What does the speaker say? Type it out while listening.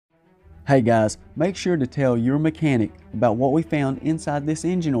Hey guys, make sure to tell your mechanic about what we found inside this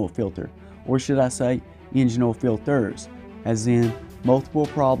engine oil filter, or should I say engine oil filters, as in multiple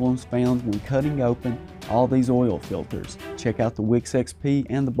problems found when cutting open all these oil filters. Check out the Wix XP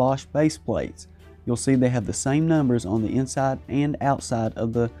and the Bosch base plates. You'll see they have the same numbers on the inside and outside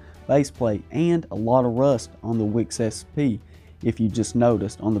of the base plate, and a lot of rust on the Wix XP if you just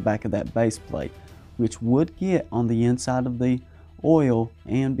noticed on the back of that base plate, which would get on the inside of the oil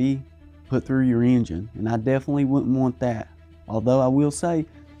and be put through your engine, and I definitely wouldn't want that. Although I will say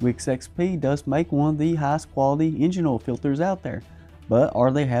Wix XP does make one of the highest quality engine oil filters out there. But are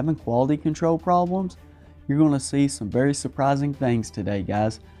they having quality control problems? You're going to see some very surprising things today,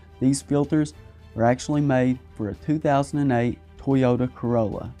 guys. These filters are actually made for a 2008 Toyota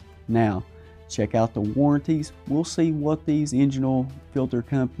Corolla. Now, check out the warranties. We'll see what these engine oil filter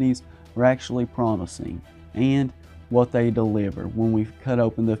companies are actually promising and what they deliver when we cut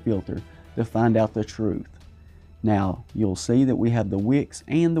open the filter to find out the truth. Now, you'll see that we have the Wix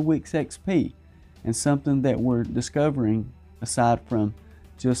and the Wix XP, and something that we're discovering aside from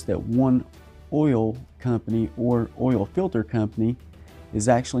just that one oil company or oil filter company is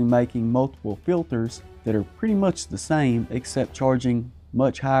actually making multiple filters that are pretty much the same, except charging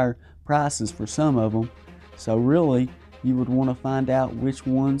much higher prices for some of them. So really, you would want to find out which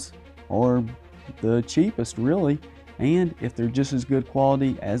ones are the cheapest, really. And if they're just as good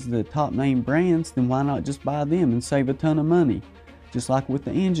quality as the top name brands, then why not just buy them and save a ton of money, just like with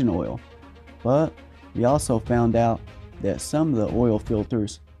the engine oil. But we also found out that some of the oil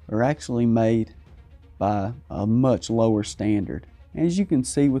filters are actually made by a much lower standard. As you can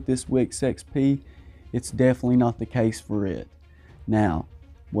see with this Wix XP, it's definitely not the case for it. Now,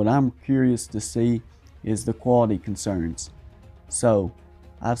 what I'm curious to see is the quality concerns. So,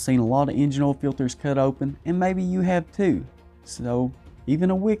 I've seen a lot of engine oil filters cut open, and maybe you have too. So, even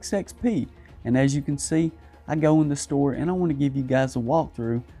a Wix XP. And as you can see, I go in the store and I want to give you guys a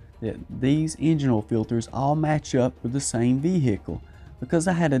walkthrough that these engine oil filters all match up with the same vehicle, because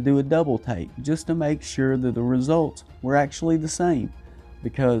I had to do a double take just to make sure that the results were actually the same.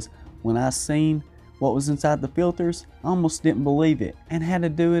 Because when I seen what was inside the filters, I almost didn't believe it and had to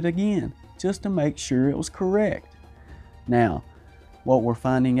do it again just to make sure it was correct. Now, what we're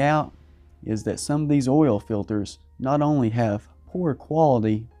finding out is that some of these oil filters not only have poor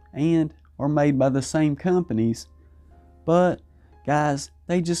quality and are made by the same companies, but guys,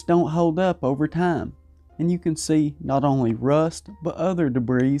 they just don't hold up over time. And you can see not only rust, but other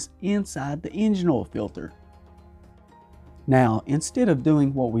debris inside the engine oil filter. Now, instead of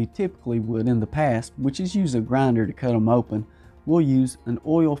doing what we typically would in the past, which is use a grinder to cut them open, we'll use an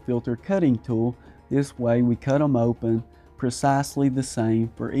oil filter cutting tool. This way we cut them open precisely the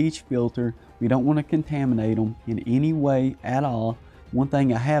same for each filter. We don't want to contaminate them in any way at all. One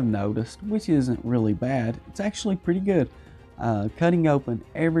thing I have noticed, which isn't really bad, it's actually pretty good, cutting open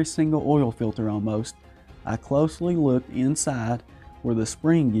every single oil filter almost, I closely looked inside where the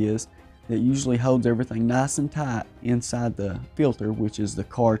spring is that usually holds everything nice and tight inside the filter, which is the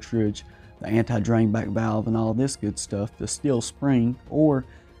cartridge, the anti-drain back valve, and all this good stuff, the steel spring, or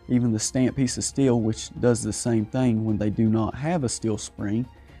even the stamped piece of steel, which does the same thing when they do not have a steel spring,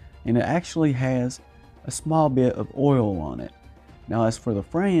 and it actually has a small bit of oil on it. Now, as for the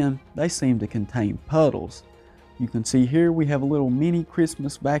Fram, they seem to contain puddles. You can see here we have a little mini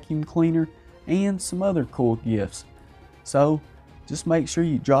Christmas vacuum cleaner and some other cool gifts. So just make sure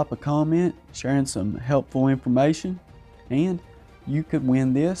you drop a comment sharing some helpful information, and you could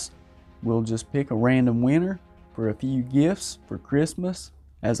win this. We'll just pick a random winner for a few gifts for Christmas.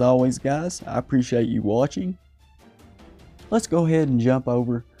 As always, guys, I appreciate you watching. Let's go ahead and jump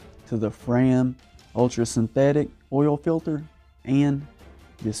over to the Fram Ultra Synthetic oil filter and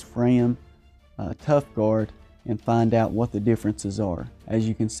this Fram Tough Guard and find out what the differences are. As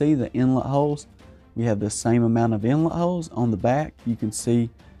you can see, the inlet holes, we have the same amount of inlet holes on the back. You can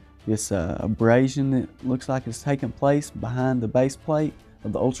see this abrasion that looks like it's taking place behind the base plate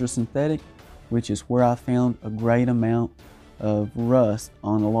of the Ultra Synthetic, which is where I found a great amount of rust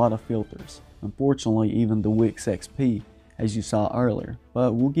on a lot of filters. Unfortunately, even the Wix XP, as you saw earlier.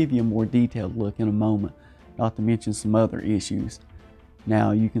 But we'll give you a more detailed look in a moment, not to mention some other issues.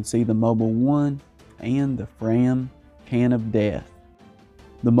 Now you can see the Mobil1 and the Fram Can of Death.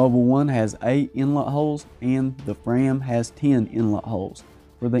 The Mobil1 has 8 inlet holes and the Fram has 10 inlet holes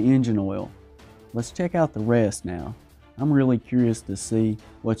for the engine oil. Let's check out the rest now. I'm really curious to see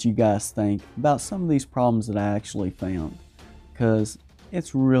what you guys think about some of these problems that I actually found, because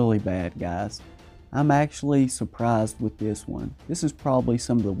it's really bad, guys. I'm actually surprised with this one. This is probably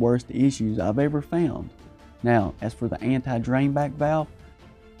some of the worst issues I've ever found. Now, as for the anti-drain back valve,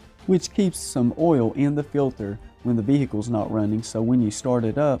 which keeps some oil in the filter when the vehicle's not running, so when you start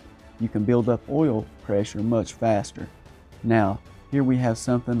it up, you can build up oil pressure much faster. Now, here we have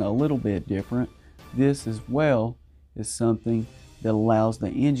something a little bit different. This as well is something that allows the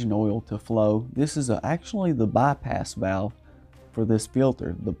engine oil to flow. This is actually the bypass valve for this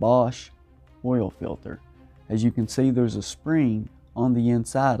filter, the Bosch oil filter. As you can see, there's a spring on the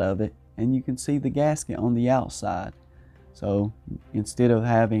inside of it, and you can see the gasket on the outside. So instead of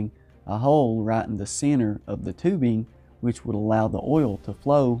having a hole right in the center of the tubing, which would allow the oil to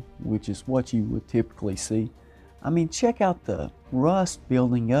flow, which is what you would typically see. I mean, check out the rust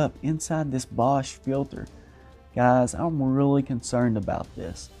building up inside this Bosch filter. Guys, I'm really concerned about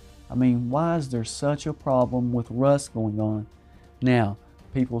this. I mean, why is there such a problem with rust going on? Now,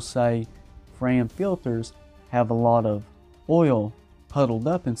 people say Fram filters have a lot of oil puddled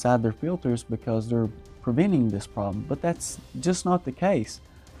up inside their filters because they're preventing this problem, but that's just not the case.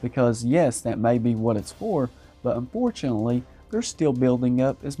 Because yes, that may be what it's for, but unfortunately, they're still building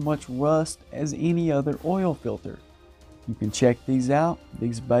up as much rust as any other oil filter. You can check these out.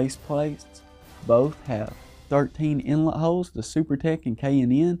 These base plates both have 13 inlet holes, the supertech and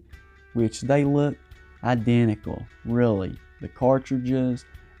K&N, which they look identical, really. The cartridges,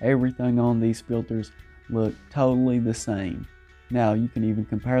 everything on these filters look totally the same. Now you can even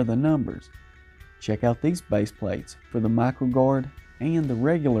compare the numbers. Check out these base plates for the Microgard and the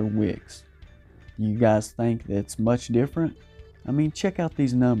regular wicks. Do you guys think that's much different? I mean, check out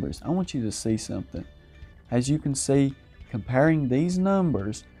these numbers. I want you to see something. As you can see, comparing these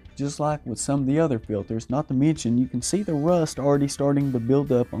numbers, just like with some of the other filters, not to mention you can see the rust already starting to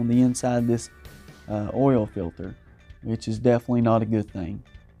build up on the inside of this oil filter, which is definitely not a good thing.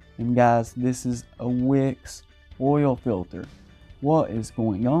 And guys, this is a Wix oil filter. What is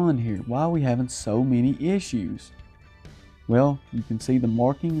going on here? Why are we having so many issues? Well, you can see the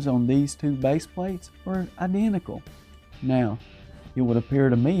markings on these two base plates are identical. Now, it would appear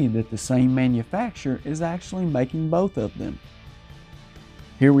to me that the same manufacturer is actually making both of them.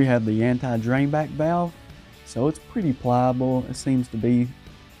 Here we have the anti-drainback valve. So it's pretty pliable. It seems to be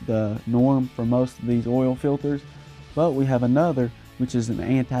the norm for most of these oil filters. But we have another, which is an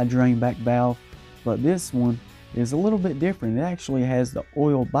anti-drainback valve. But this one is a little bit different. It actually has the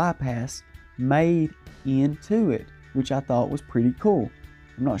oil bypass made into it, which I thought was pretty cool.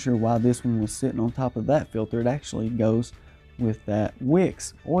 I'm not sure why this one was sitting on top of that filter. It actually goes with that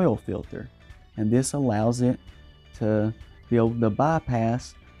Wix oil filter, and this allows it to build the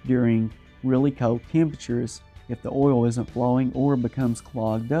bypass during really cold temperatures. If the oil isn't flowing or becomes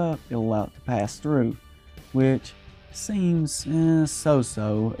clogged up, it'll allow it to pass through, which seems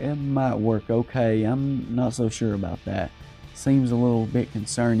so-so. It might work okay. I'm not so sure about that. Seems a little bit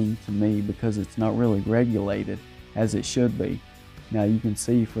concerning to me because it's not really regulated as it should be. Now you can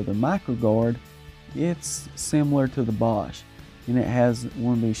see for the Microgard, it's similar to the Bosch, and it has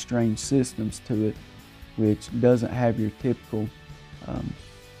one of these strange systems to it, which doesn't have your typical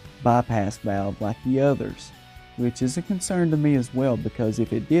bypass valve like the others, which is a concern to me as well, because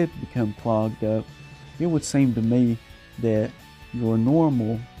if it did become clogged up, it would seem to me that your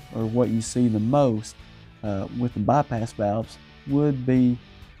normal, or what you see the most with the bypass valves, would be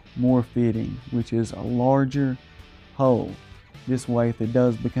more fitting, which is a larger hole. This way, if it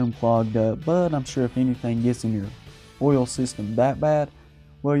does become clogged up, but I'm sure if anything gets in your oil system that bad,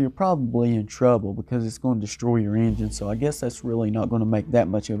 well, you're probably in trouble because it's going to destroy your engine. So I guess that's really not going to make that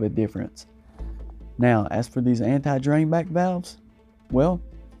much of a difference. Now, as for these anti-drainback valves, well,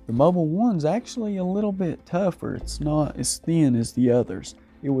 the Mobil1's actually a little bit tougher. It's not as thin as the others.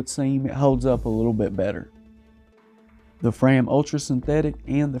 It would seem it holds up a little bit better. The Fram Ultra Synthetic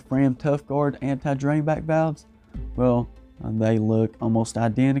and the Fram ToughGuard anti-drainback valves, well, they look almost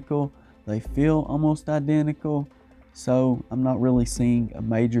identical. They feel almost identical. So I'm not really seeing a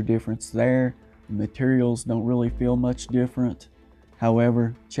major difference there. The materials don't really feel much different.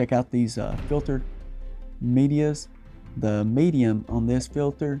 However, check out these filter medias. The medium on this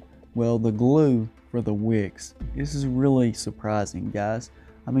filter, well, the glue for the wicks. This is really surprising, guys.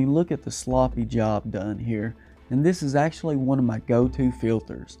 I mean, look at the sloppy job done here. And this is actually one of my go-to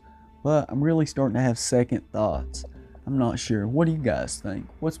filters. But I'm really starting to have second thoughts. I'm not sure. What do you guys think?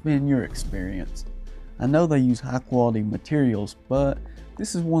 What's been your experience? I know they use high quality materials, but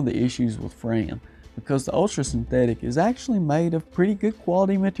this is one of the issues with Fram, because the Ultra Synthetic is actually made of pretty good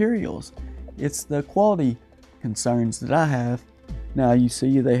quality materials. It's the quality concerns that I have. Now you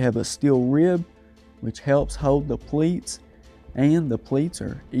see they have a steel rib, which helps hold the pleats, and the pleats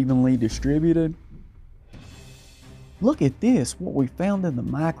are evenly distributed. Look at this, what we found in the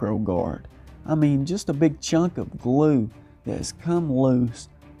Microgard. I mean, just a big chunk of glue that has come loose.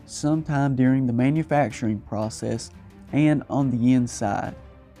 sometime during the manufacturing process and on the inside.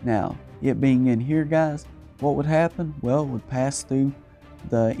 Now, it being in here, guys, what would happen? Well, it would pass through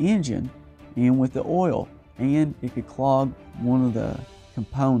the engine and with the oil, and it could clog one of the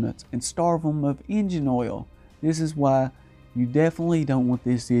components and starve them of engine oil. This is why you definitely don't want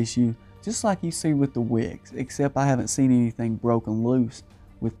this issue, just like you see with the wicks, except I haven't seen anything broken loose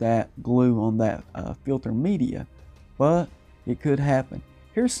with that glue on that filter media, but it could happen.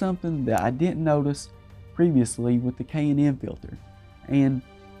 Here's something that I didn't notice previously with the K&N filter, and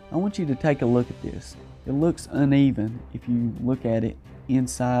I want you to take a look at this. It looks uneven if you look at it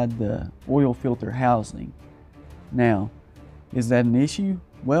inside the oil filter housing. Now, is that an issue?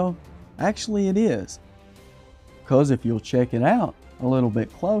 Well, actually it is, because if you'll check it out a little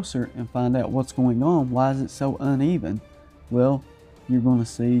bit closer and find out what's going on, why is it so uneven? Well, you're going to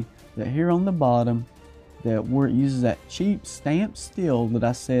see that here on the bottom that where it uses that cheap stamped steel that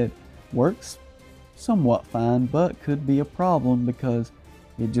I said works somewhat fine, but could be a problem because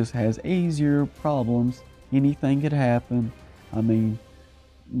it just has easier problems. Anything could happen. I mean,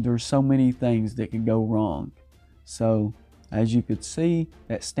 there's so many things that could go wrong. So as you could see,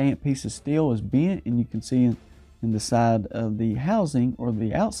 that stamped piece of steel is bent, and you can see in the side of the housing or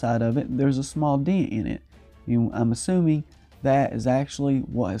the outside of it, there's a small dent in it. And I'm assuming that is actually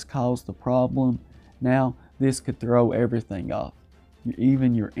what has caused the problem. Now, this could throw everything off.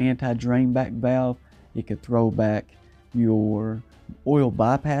 Even your anti-drain back valve, it could throw back your oil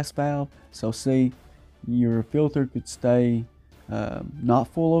bypass valve. So see, your filter could stay not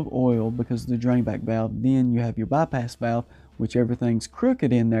full of oil because of the drain back valve. Then you have your bypass valve, which everything's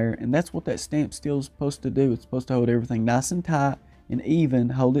crooked in there, and that's what that stamped steel is supposed to do. It's supposed to hold everything nice and tight and even,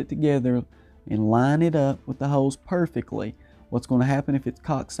 hold it together and line it up with the holes perfectly. What's going to happen if it's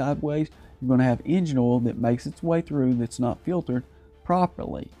cocked sideways? You're going to have engine oil that makes its way through that's not filtered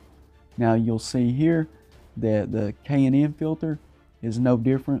properly. Now you'll see here that the K&N filter is no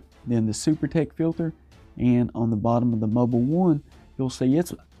different than the supertech filter, and on the bottom of the Mobil1 you'll see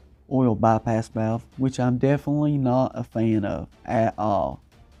its oil bypass valve, which I'm definitely not a fan of at all.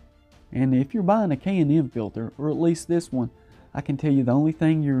 And if you're buying a K&N filter, or at least this one, I can tell you the only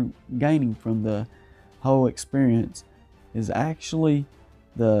thing you're gaining from the whole experience is actually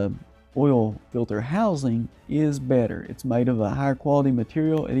the oil filter housing is better. It's made of a higher quality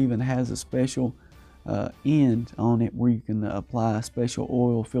material. It even has a special end on it where you can apply a special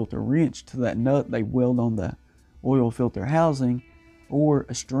oil filter wrench to that nut they weld on the oil filter housing, or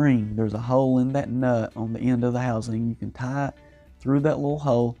a string. There's a hole in that nut on the end of the housing. You can tie it through that little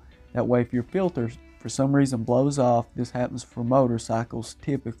hole. That way, if your filter for some reason blows off, this happens for motorcycles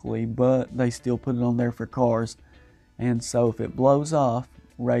typically, but they still put it on there for cars. And so if it blows off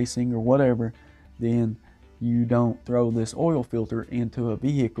racing or whatever, then you don't throw this oil filter into a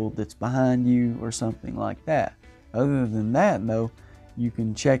vehicle that's behind you or something like that. Other than that though, you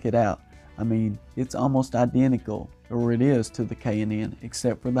can check it out. I mean, it's almost identical, or it is, to the K&N,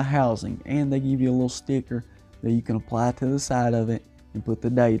 except for the housing, and they give you a little sticker that you can apply to the side of it and put the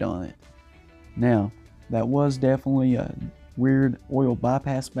date on it. Now, that was definitely a weird oil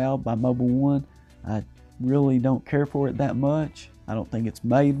bypass valve by Mobil1. I really don't care for it that much. I don't think it's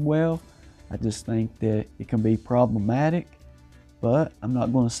made well. I just think that it can be problematic, but I'm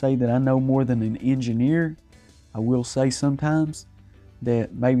not going to say that I know more than an engineer. I will say sometimes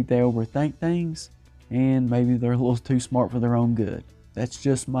that maybe they overthink things, and maybe they're a little too smart for their own good. That's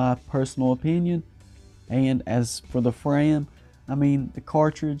just my personal opinion. And as for the Fram, I mean, the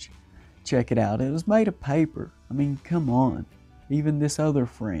cartridge, check it out. It was made of paper. I mean, come on. Even this other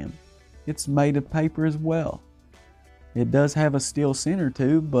Fram, it's made of paper as well. It does have a steel center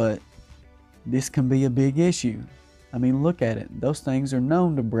tube, but this can be a big issue. I mean, look at it. Those things are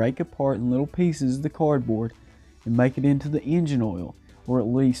known to break apart in little pieces, the cardboard, and make it into the engine oil, or at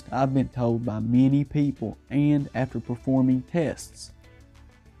least I've been told by many people and after performing tests.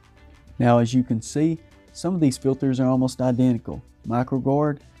 Now, as you can see, some of these filters are almost identical.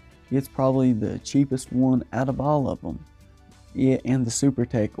 Microgard, it's probably the cheapest one out of all of them. It and the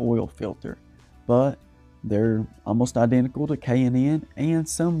supertech oil filter, but they're almost identical to K&N and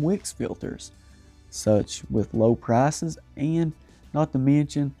some Wix filters, such with low prices. And not to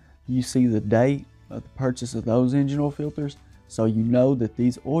mention, you see the date of the purchase of those engine oil filters, so you know that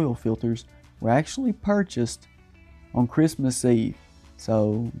these oil filters were actually purchased on Christmas Eve.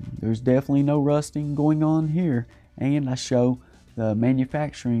 So there's definitely no rusting going on here, and I show the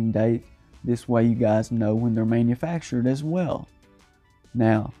manufacturing date. This way you guys know when they're manufactured as well.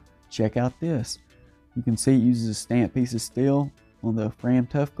 Now, check out this. You can see it uses a stamped piece of steel on the Fram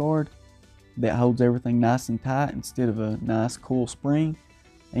Tough Guard that holds everything nice and tight instead of a nice cool spring.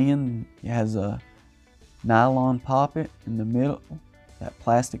 and it has a nylon poppet in the middle, that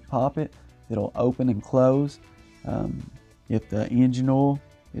plastic poppet that'll open and close. If the engine oil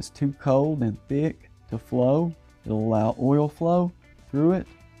is too cold and thick to flow, it'll allow oil flow through it.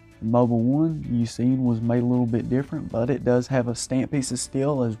 The Mobil1 you seen was made a little bit different, but it does have a stamped piece of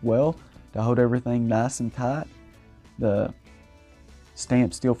steel as well to hold everything nice and tight. The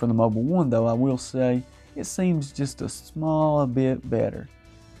stamped steel for the Mobil1, though, I will say it seems just a small bit better.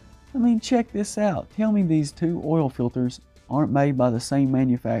 I mean, check this out. Tell me these two oil filters aren't made by the same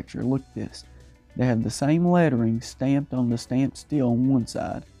manufacturer. Look at this. They have the same lettering stamped on the stamped steel on one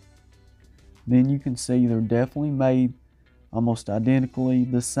side. Then you can see they're definitely made almost identically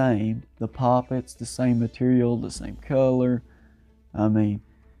the same. The poppets, the same material, the same color. I mean,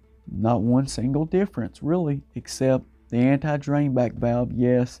 not one single difference really, except the anti-drain back valve.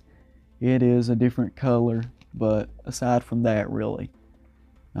 Yes, it is a different color, but aside from that, really,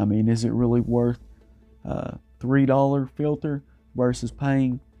 I mean, is it really worth $3 filter versus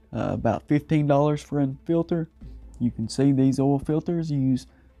paying about $15 for a filter? You can see these oil filters use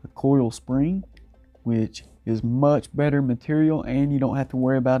a coil spring, which is much better material, and you don't have to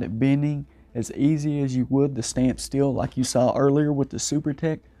worry about it bending as easy as you would the stamped steel like you saw earlier with the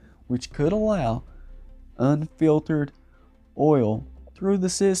supertech, which could allow unfiltered oil through the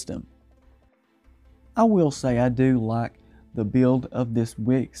system. I will say I do like the build of this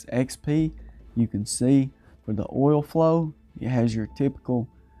Wix XP. You can see for the oil flow, it has your typical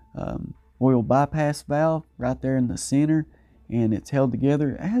oil bypass valve right there in the center, and it's held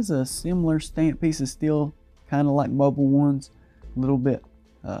together. It has a similar stamped piece of steel, kind of like Mobil1's, a little bit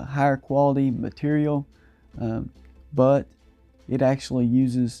higher quality material, but it actually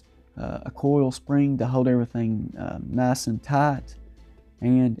uses a coil spring to hold everything nice and tight,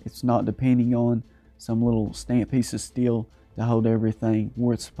 and it's not depending on some little stamped piece of steel to hold everything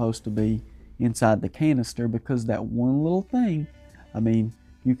where it's supposed to be inside the canister, because that one little thing, I mean,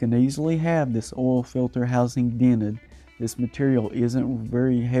 you can easily have this oil filter housing dented. This material isn't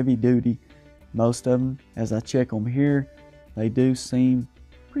very heavy duty. Most of them, as I check them here, they do seem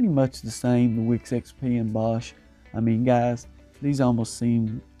pretty much the same, the Wix XP and Bosch. I mean, guys, these almost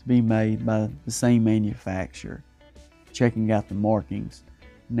seem to be made by the same manufacturer. Checking out the markings.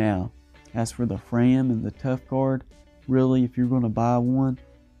 Now, as for the Fram and the Guard, really, if you're going to buy one,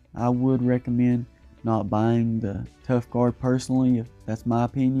 I would recommend not buying the Guard personally. If that's my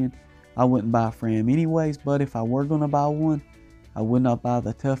opinion, I wouldn't buy a Fram anyways, but if I were going to buy one, I would not buy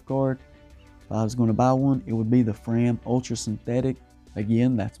the Guard. If I was going to buy one, it would be the Fram Ultra Synthetic.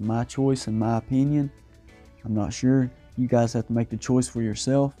 Again, that's my choice and my opinion. I'm not sure. You guys have to make the choice for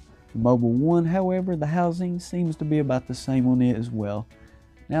yourself. The Mobil1, however, the housing seems to be about the same on it as well.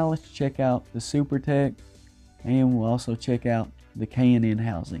 Now let's check out the supertech, and we'll also check out the K&N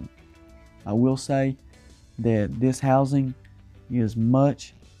housing. I will say that this housing is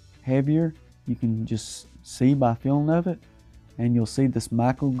much heavier. You can just see by feeling of it, and you'll see this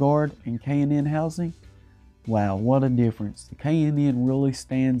Microgard and K&N housing. Wow, what a difference. The K&N really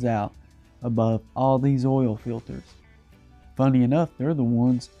stands out above all these oil filters. Funny enough, they're the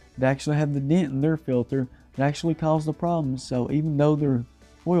ones that actually have the dent in their filter that actually caused the problem. So even though their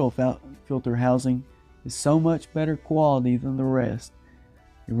oil filter housing is so much better quality than the rest,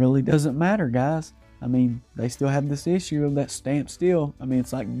 it really doesn't matter, guys. I mean, they still have this issue of that stamped steel. I mean,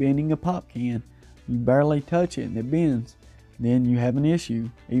 it's like bending a pop can. You barely touch it and it bends. Then you have an issue,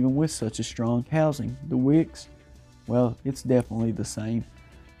 even with such a strong housing. The Wix, well, it's definitely the same.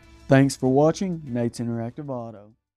 Thanks for watching Nate's Interactive Auto.